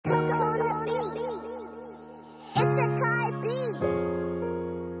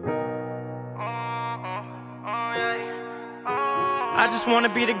just wanna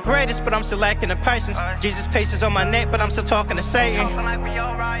be the greatest, but I'm still lacking the patience. Jesus' patience on my neck, but I'm still talking to Satan.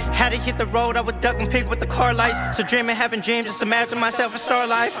 Had to hit the road, I was ducking pigs with the car lights. So dreaming, having dreams, just imagine myself in star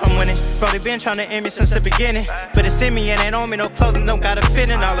life. I'm winning, bro, they been trying to end me since the beginning. But it's in me and ain't on me, no clothing, don't got a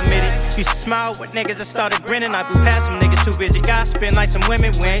fitting, I'll admit it. Used to smile with niggas that started grinning. I blew past some niggas too busy gossiping like some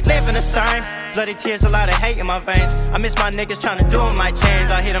women. We ain't living the same. Bloody tears, a lot of hate in my veins. I miss my niggas trying to do them like chains.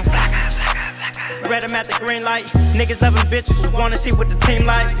 I hit them red them at the green light. Niggas loving bitches, just wanna see what the team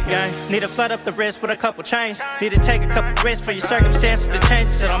like. Yeah. Need to flood up the wrist with a couple chains. Need to take a couple risks for your circumstances to change.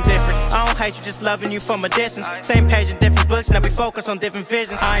 Said I'm different. I don't hate you, just loving you from a distance. Same page in different books, now we focus on different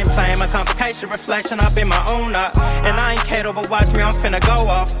visions. I ain't playing my complication, reflection, I've been my own up. And I ain't Kato, but watch me, I'm finna go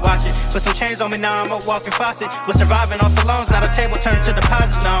off. Watch it, put some chains on me, now I'm a walking faucet. Was surviving off the loans, now the table turned to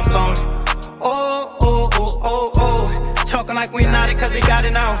deposits, now I'm blowing. Oh, oh, oh, oh, oh. Talking like we not it cause we got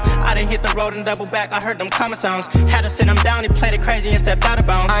it now. I done hit the road and double back, I heard them common sounds. Had to sit him down, he played it crazy and stepped out of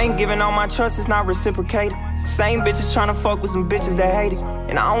bounds. I ain't giving all my trust, it's not reciprocated. Same bitches tryna fuck with some bitches that hate it.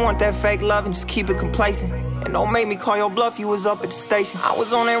 And I don't want that fake love and just keep it complacent. And don't make me call your bluff, you was up at the station. I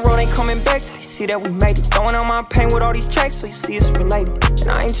was on that road, ain't coming back till they see that we made it. Throwing out my pain with all these tracks so you see it's related. And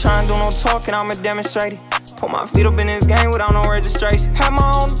I ain't trying to do no talking, I'ma demonstrate it. Put my feet up in this game without no registration. Had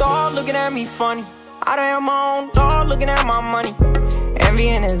my own dog looking at me funny. I done had my own dog looking at my money. Envy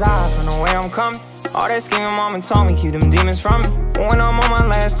in his eyes from the way I'm coming. All that scheming mama told me, keep them demons from me. But when I'm on my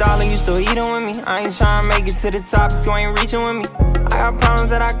last dollar, you still eating with me. I ain't trying to make it to the top if you ain't reaching with me. I got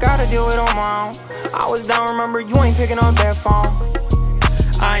problems that I gotta deal with on my own. I was down, remember, you ain't picking up that phone.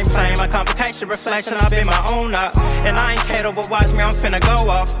 I ain't playing my complication, reflection, I've been my own up. And I ain't Kato, but watch me, I'm finna go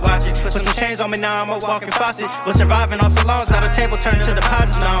off. Watch it, put some chains on me, now I'm a walking faucet. Was surviving off the loans, now the table turned to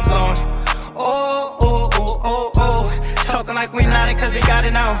deposits, now I'm blowing. Oh, oh, oh, oh, oh. Talking like we not it cause we got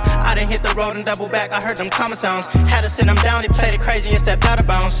it now. I done hit the road and double back, I heard them common sounds. Had to sit him down, he played it crazy and stepped out of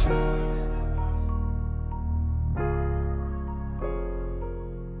bounds.